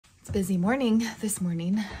Busy morning this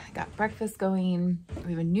morning. I got breakfast going.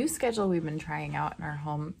 We have a new schedule we've been trying out in our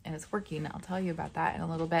home and it's working. I'll tell you about that in a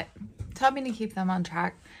little bit. It's helping to keep them on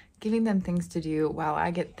track, giving them things to do while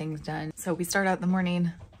I get things done. So we start out the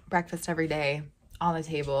morning, breakfast every day on the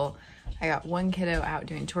table. I got one kiddo out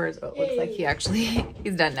doing chores. Oh, it looks like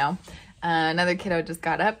he's done now. Another kiddo just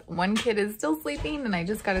got up. One kid is still sleeping and I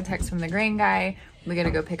just got a text from the grain guy. We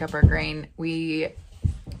gotta go pick up our grain. We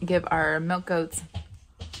give our milk goats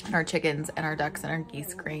and our chickens and our ducks and our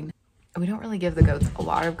geese grain. We don't really give the goats a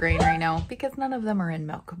lot of grain right now because none of them are in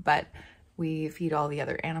milk, but we feed all the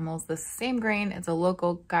other animals the same grain. It's a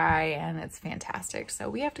local guy and it's fantastic. So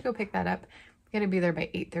we have to go pick that up. We gotta be there by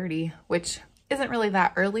 8:30, which isn't really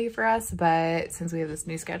that early for us, but since we have this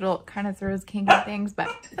new schedule, it kind of throws kinky things, but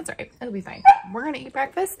that's all right. It'll be fine. We're gonna eat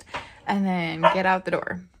breakfast and then get out the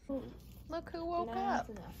door. Look who woke up.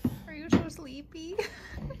 Are you so sleepy?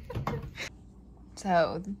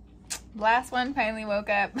 So, last one finally woke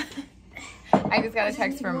up. I just got a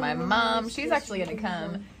text from my mom. She's actually gonna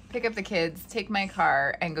come pick up the kids, take my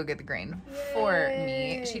car, and go get the grain for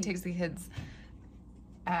me. She takes the kids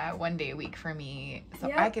 1 day a week for me,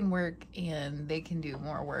 so I can work and they can do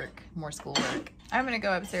more work, more school work. I'm gonna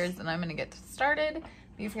go upstairs and I'm gonna get started.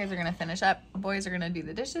 These guys are gonna finish up. Boys are gonna do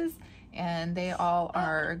the dishes, and they all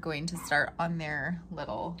are going to start on their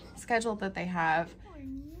little schedule that they have.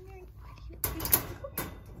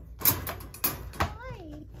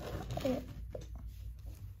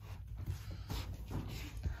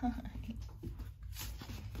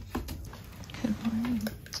 Good morning.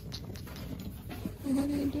 What are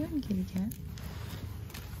you doing, kitty cat?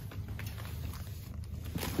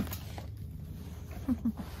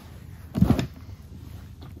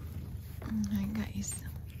 I got you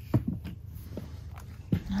some.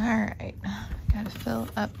 All right, gotta fill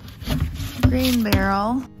up the grain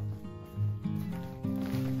barrel.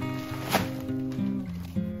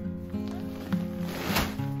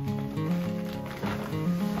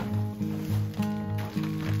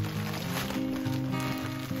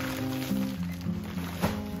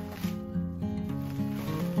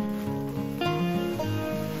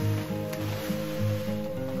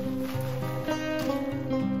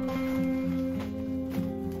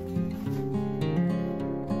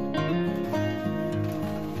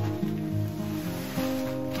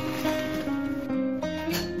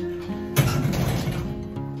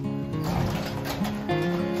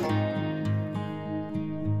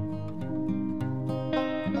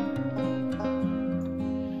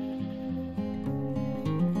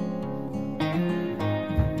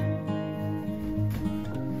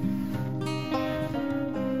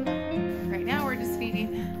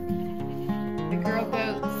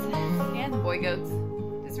 Goats,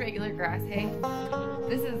 just regular grass hay.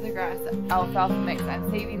 This is the grass alfalfa mix.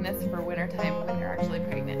 I'm saving this for winter time when they're actually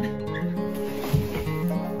pregnant.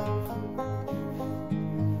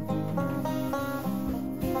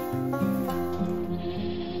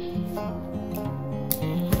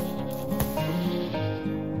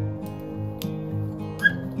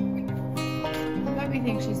 Puppy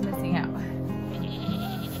thinks she's missing out.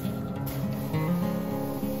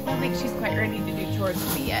 I don't think she's quite ready to do chores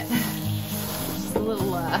with me yet. A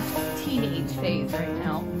little teenage phase right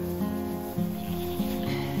now.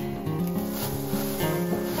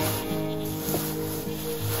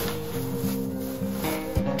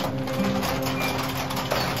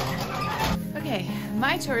 Okay,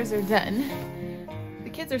 my chores are done. The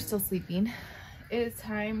kids are still sleeping. It is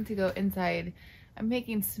time to go inside. I'm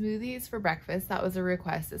making smoothies for breakfast. That was a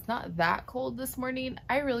request. It's not that cold this morning.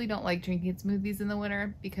 I really don't like drinking smoothies in the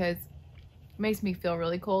winter because it makes me feel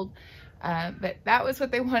really cold. But that was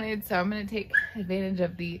what they wanted, so I'm gonna take advantage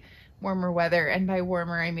of the warmer weather. And by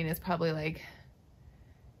warmer, I mean it's probably like,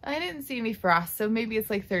 I didn't see any frost, so maybe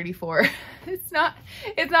it's like 34. It's not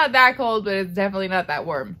that cold, but it's definitely not that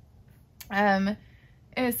warm. And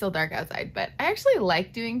it's still dark outside, but I actually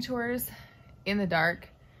like doing chores in the dark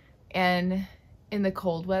and in the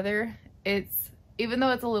cold weather. Even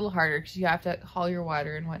though it's a little harder because you have to haul your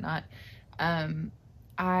water and whatnot,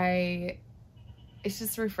 it's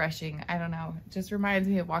just refreshing. I don't know. It just reminds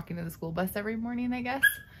me of walking to the school bus every morning, I guess.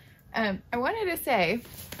 I wanted to say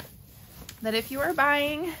that if you are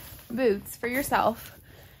buying boots for yourself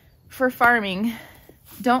for farming,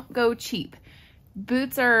 don't go cheap.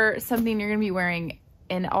 Boots are something you're going to be wearing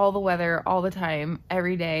in all the weather, all the time,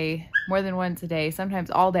 every day, more than once a day,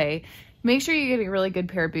 sometimes all day. Make sure you get a really good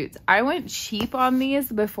pair of boots. I went cheap on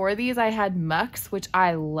these. Before these, I had Mucks, which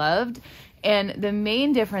I loved. And the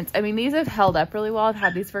main difference, I mean, these have held up really well. I've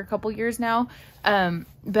had these for a couple years now.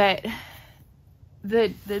 But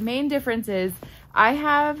the main difference is I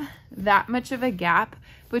have that much of a gap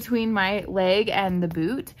between my leg and the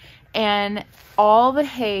boot, and all the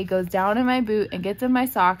hay goes down in my boot and gets in my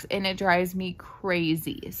socks, and it drives me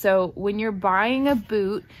crazy. So when you're buying a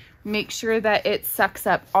boot, make sure that it sucks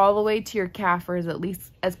up all the way to your calf, or is at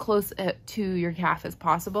least as close to your calf as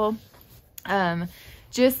possible.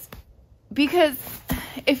 Just because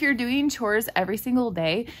if you're doing chores every single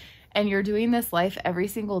day and you're doing this life every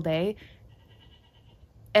single day,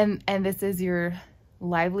 and this is your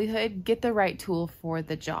livelihood, get the right tool for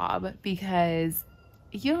the job, because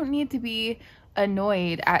you don't need to be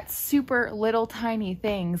annoyed at super little tiny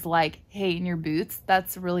things like hay in your boots.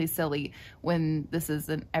 That's really silly when this is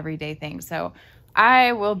an everyday thing. So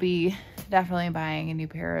I will be definitely buying a new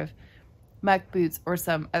pair of muck boots or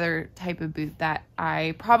some other type of boot that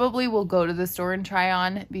I probably will go to the store and try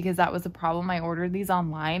on, because that was the problem. I ordered these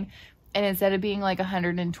online, and instead of being like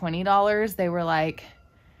 $120, they were like,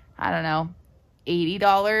 I don't know,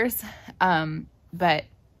 $80. But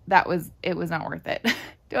it was not worth it.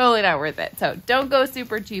 Totally not worth it. So don't go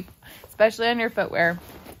super cheap, especially on your footwear,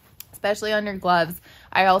 especially on your gloves.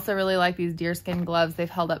 I also really like these deerskin gloves. They've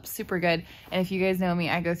held up super good. And if you guys know me,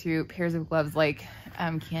 I go through pairs of gloves like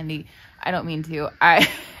candy. I don't mean to,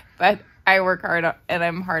 but I work hard and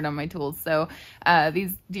I'm hard on my tools. So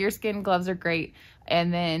these deerskin gloves are great.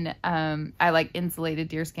 And then I like insulated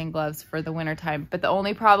deerskin gloves for the winter time. But the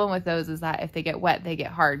only problem with those is that if they get wet, they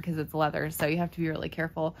get hard because it's leather. So you have to be really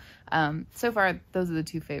careful. So far, those are the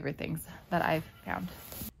two favorite things that I've found.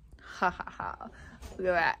 Ha ha ha. Look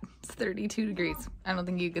at that. It's 32 degrees. I don't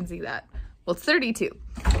think you can see that. Well, it's 32.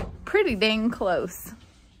 Pretty dang close.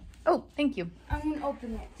 Oh, thank you. I'm gonna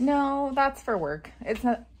open it. No, that's for work. It's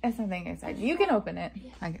nothing exciting. You can open it.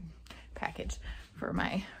 Yeah. I can package for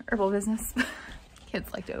my herbal business.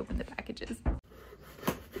 Kids like to open the packages.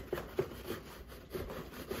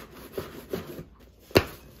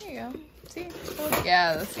 There you go. See? Oh,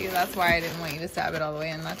 yeah, see, that's why I didn't want you to stab it all the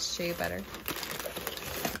way in. That's shade better.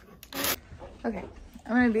 Okay,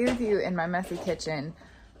 I'm gonna be with you in my messy kitchen.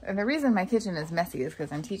 And the reason my kitchen is messy is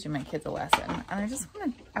because I'm teaching my kids a lesson. And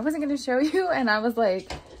I wasn't gonna show you, and I was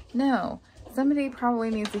like, no, somebody probably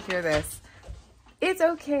needs to hear this. It's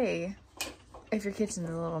okay if your kitchen is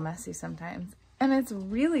a little messy sometimes. And it's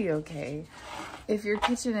really okay if your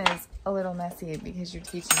kitchen is a little messy because you're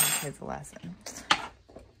teaching your kids a lesson.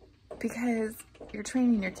 Because you're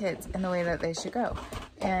training your kids in the way that they should go.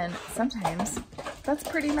 And sometimes that's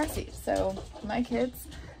pretty messy. So my kids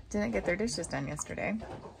didn't get their dishes done yesterday.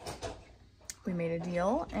 We made a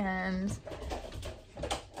deal, and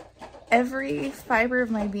every fiber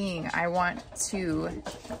of my being, I want to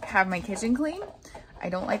have my kitchen clean. I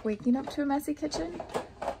don't like waking up to a messy kitchen,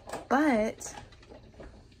 but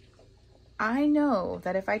I know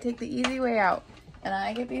that if I take the easy way out and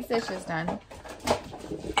I get these dishes done,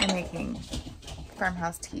 I'm making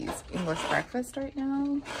farmhouse teas English breakfast right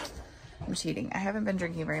now. I'm cheating. I haven't been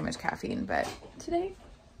drinking very much caffeine, but today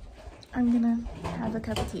I'm gonna have a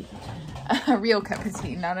cup of tea. A real cup of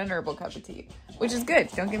tea, not an herbal cup of tea, which is good.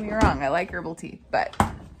 Don't get me wrong. I like herbal tea, but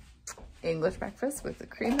English breakfast with the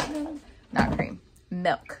cream in them, not cream,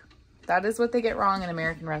 milk. That is what they get wrong in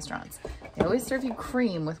American restaurants. They always serve you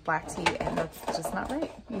cream with black tea, and that's just not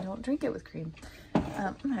right. You don't drink it with cream.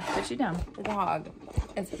 I'm gonna have to put you down. The dog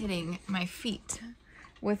is hitting my feet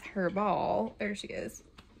with her ball. There she is.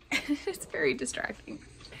 It's very distracting.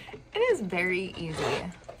 It is very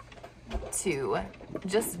easy to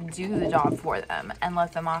just do the job for them and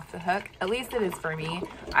let them off the hook. At least it is for me.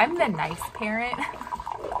 I'm the nice parent.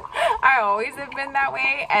 I always have been that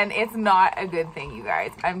way, and it's not a good thing, you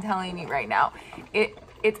guys. I'm telling you right now.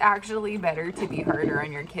 It's actually better to be harder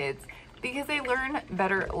on your kids because they learn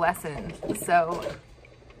better lessons. So,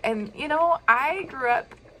 and you know, I grew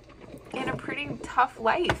up in a pretty tough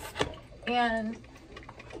life, and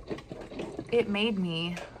it made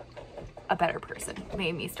me a better person. It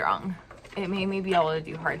made me strong. It made me be able to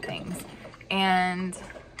do hard things. And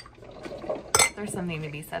there's something to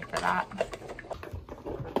be said for that.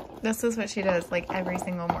 This is what she does like every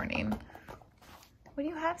single morning. What do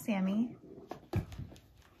you have, Sammy? Do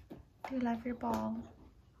you love your ball?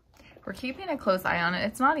 We're keeping a close eye on it.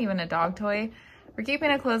 It's not even a dog toy. We're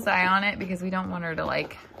keeping a close eye on it because we don't want her to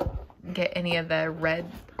like get any of the red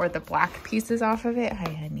or the black pieces off of it.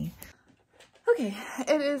 Hi, honey. Okay,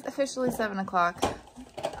 it is officially 7 o'clock.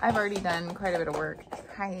 I've already done quite a bit of work.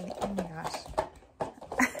 Hi, oh my gosh.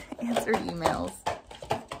 Answered emails.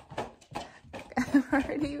 I've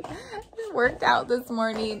already worked out this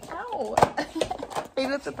morning. Ow!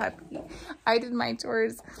 Played with the puppy. I did my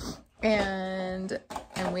chores and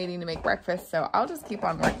I'm waiting to make breakfast, so I'll just keep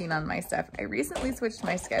on working on my stuff. I recently switched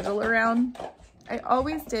my schedule around I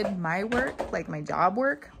always did my work, like my job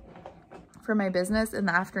work for my business in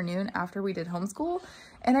the afternoon after we did homeschool.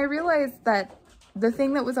 And I realized that the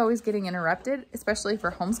thing that was always getting interrupted, especially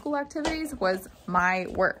for homeschool activities, was my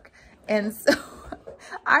work. And so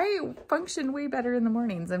I function way better in the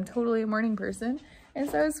mornings. I'm totally a morning person. And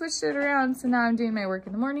so I switched it around. So now I'm doing my work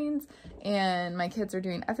in the mornings and my kids are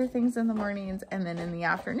doing other things in the mornings. And then in the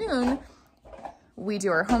afternoon, we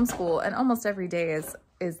do our homeschool, and almost every day is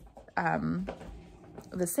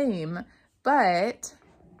the same. But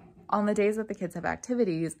on the days that the kids have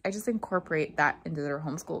activities, I just incorporate that into their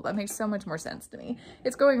homeschool. That makes so much more sense to me.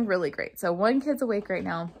 It's going really great. So one kid's awake right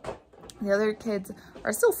now. The other kids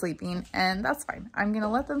are still sleeping, and that's fine. I'm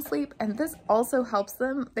gonna let them sleep, and this also helps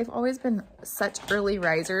them. They've always been such early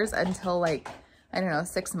risers until, like, I don't know,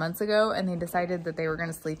 6 months ago, and they decided that they were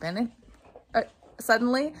gonna sleep in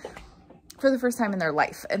suddenly for the first time in their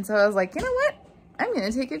life. And so I was like, you know what? I'm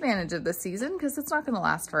gonna take advantage of this season because it's not gonna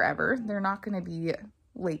last forever. They're not gonna be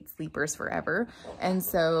late sleepers forever. And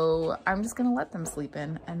so I'm just gonna let them sleep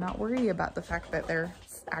in and not worry about the fact that they're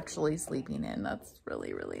actually sleeping in. That's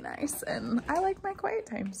really, really nice. And I like my quiet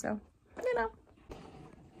time. So, you know,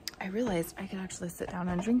 I realized I could actually sit down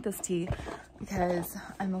and drink this tea because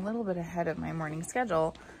I'm a little bit ahead of my morning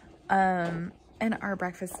schedule. And our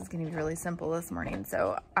breakfast is gonna be really simple this morning.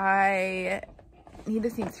 So I need to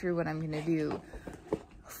think through what I'm gonna do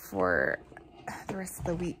for the rest of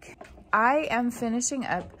the week. I am finishing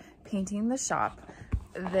up painting the shop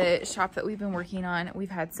that we've been working on. We've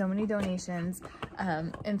had so many donations.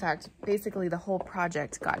 In fact, basically the whole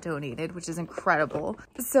project got donated, which is incredible.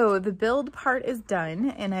 So the build part is done,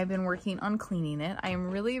 and I've been working on cleaning it. I am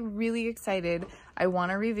really, really excited. I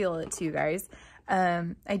want to reveal it to you guys.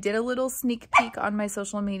 I did a little sneak peek on my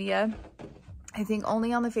social media. I think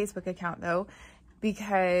only on the Facebook account though,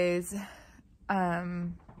 because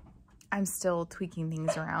I'm still tweaking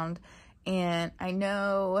things around, and I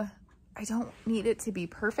know I don't need it to be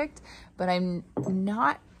perfect, but I'm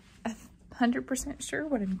not 100% sure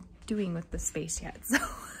what I'm doing with the space yet. So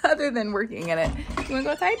other than working in it, you wanna go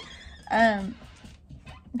outside?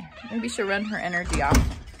 Maybe she'll run her energy off.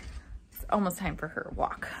 It's almost time for her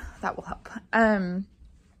walk. That will help.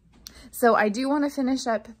 So I do want to finish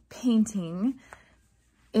up painting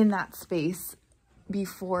in that space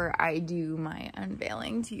before I do my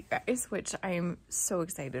unveiling to you guys, which I'm so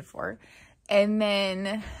excited for. And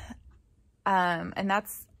then, I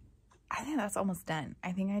think that's almost done.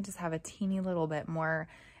 I think I just have a teeny little bit more.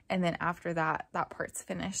 And then after that, that part's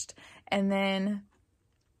finished. And then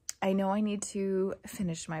I know I need to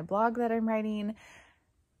finish my blog that I'm writing.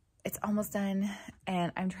 It's almost done.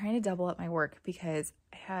 And I'm trying to double up my work because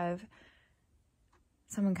I have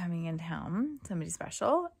someone coming in town, somebody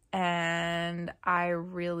special, and I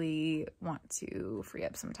really want to free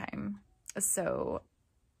up some time. So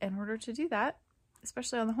in order to do that,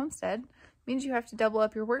 especially on the homestead, means you have to double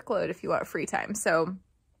up your workload if you want free time. So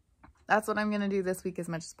that's what I'm going to do this week as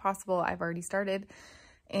much as possible. I've already started,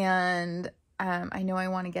 and I know I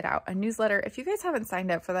want to get out a newsletter. If you guys haven't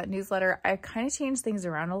signed up for that newsletter, I've kind of changed things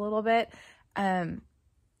around a little bit.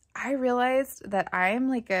 I realized that I am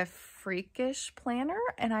like a freakish planner,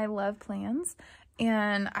 and I love plans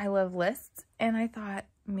and I love lists, and I thought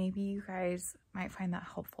maybe you guys might find that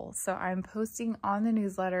helpful. So I'm posting on the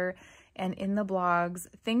newsletter and in the blogs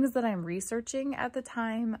things that I'm researching at the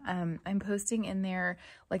time. I'm posting in there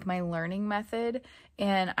like my learning method,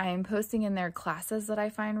 and I'm posting in there classes that I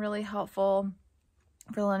find really helpful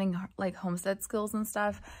for learning like homestead skills and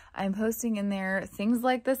stuff. I'm posting in there things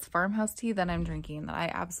like this farmhouse tea that I'm drinking that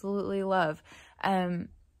I absolutely love.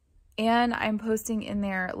 And I'm posting in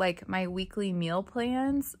there like my weekly meal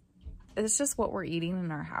plans. It's just what we're eating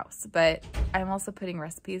in our house, but I'm also putting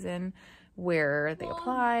recipes in where they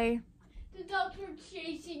apply. The dogs are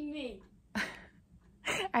chasing me.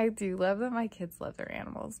 I do love that my kids love their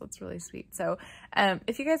animals. That's really sweet. So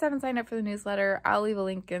if you guys haven't signed up for the newsletter, I'll leave a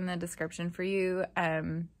link in the description for you.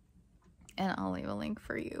 And I'll leave a link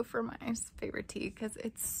for you for my favorite tea because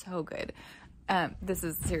it's so good. This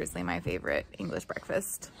is seriously my favorite English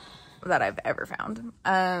breakfast that I've ever found.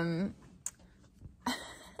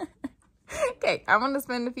 Okay, I want to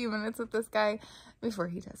spend a few minutes with this guy before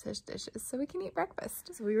he does his dishes so we can eat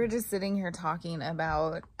breakfast. So we were just sitting here talking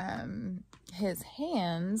about his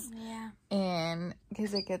hands. Yeah. And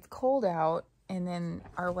because it gets cold out, and then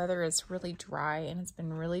our weather is really dry, and it's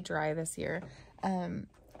been really dry this year. And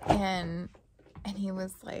he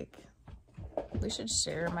was like, we should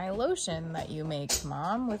share my lotion that you make,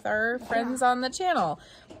 Mom, with our friends on the channel.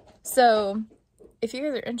 So if you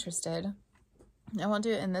guys are interested, I won't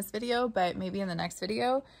do it in this video, but maybe in the next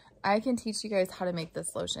video, I can teach you guys how to make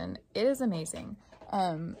this lotion. It is amazing.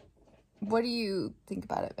 What do you think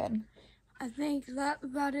about it, Ben? I think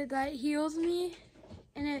that heals me,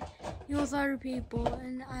 and it heals other people,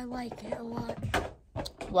 and I like it a lot.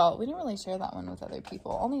 Well, we don't really share that one with other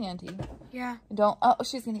people. Only Auntie. Yeah. Don't. Oh,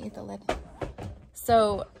 she's gonna eat the lid.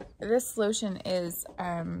 So this lotion is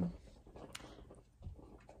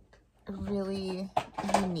really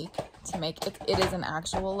unique to make. It is an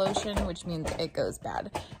actual lotion, which means it goes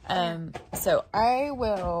bad. So I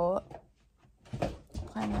will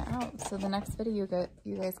plan that out. So the next video,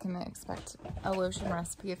 you guys can expect a lotion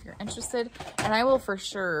recipe if you're interested, and I will for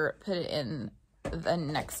sure put it in the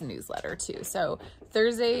next newsletter too. So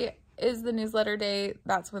Thursday is the newsletter day.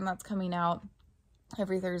 That's when that's coming out,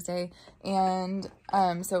 every Thursday. And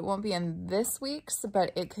so it won't be in this week's,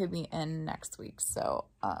 but it could be in next week's. So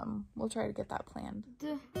we'll try to get that planned.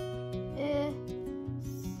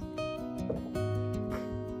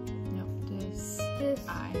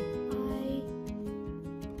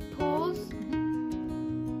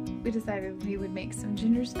 We decided we would make some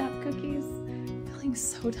ginger snap cookies. Feeling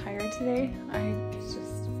so tired today.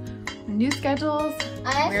 New schedules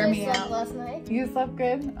wear me out. I slept last night. You slept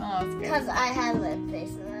good? Oh, that's good. Because I had a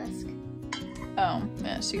face mask. Oh,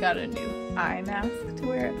 yeah, she got a new eye mask to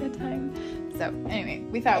wear at bedtime. So anyway,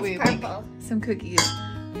 we thought we would make some cookies,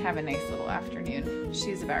 have a nice little afternoon.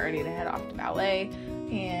 She's about ready to head off to ballet,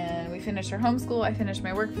 and we finished our homeschool. I finished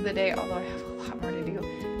my work for the day, although I have a lot more to do.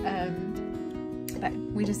 But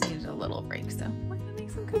we just needed a little break, so we're gonna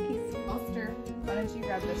make some cookies. Ulster, why don't you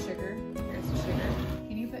grab the sugar? Here's the sugar.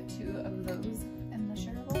 Can you put 2 of those in the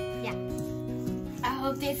sugar bowl? Yeah. I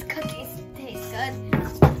hope these cookies taste good.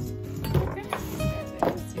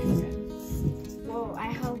 Whoa,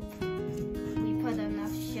 I hope we put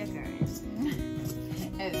enough sugar in.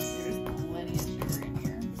 There's plenty of sugar in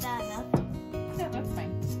here. Is that enough? Yeah, that's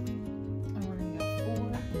fine. And we're gonna go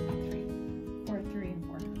 4, 3, or 3 and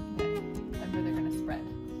 4. Remember, they're gonna spread.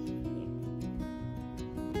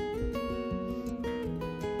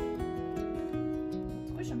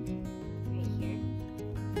 Squish them. Right here.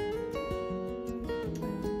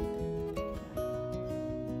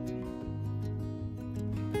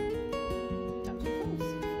 Not too close.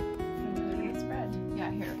 Remember, they're gonna spread.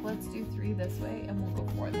 Yeah, here, let's do 3 this way, and we'll go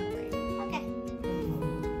 4 then 3. Okay.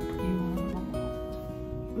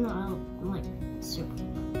 No, I'm like super.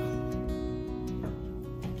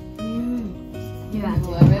 You have to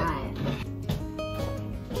love it. try it.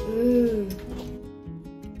 Ooh.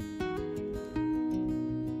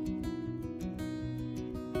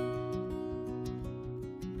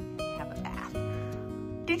 Have a bath.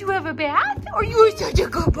 Did you have a bath? Oh, you were such a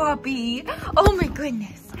good puppy. Oh my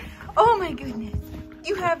goodness. Oh my goodness.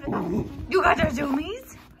 You got the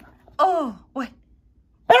zoomies? Oh, what?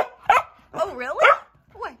 Oh, really?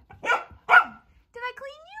 What? Did I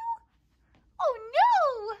clean you? Oh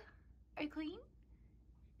no! Are you clean?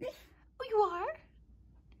 Oh, you are?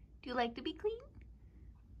 Do you like to be clean?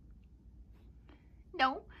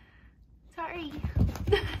 No? Sorry.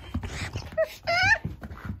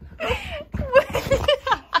 I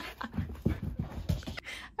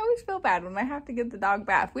always feel bad when I have to get the dog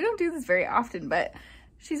bath. We don't do this very often, but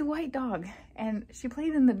she's a white dog, and she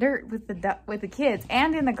played in the dirt with the kids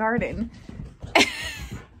and in the garden.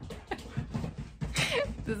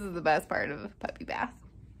 This is the best part of a puppy bath.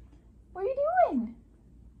 What are you doing?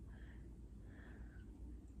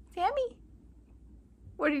 Sammy,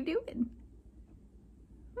 what are you doing?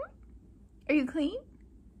 Are you clean?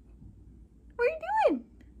 What are you doing?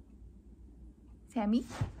 Sammy?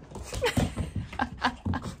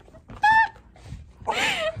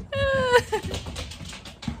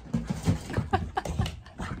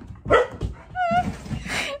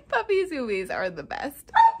 Puppy zoomies are the best.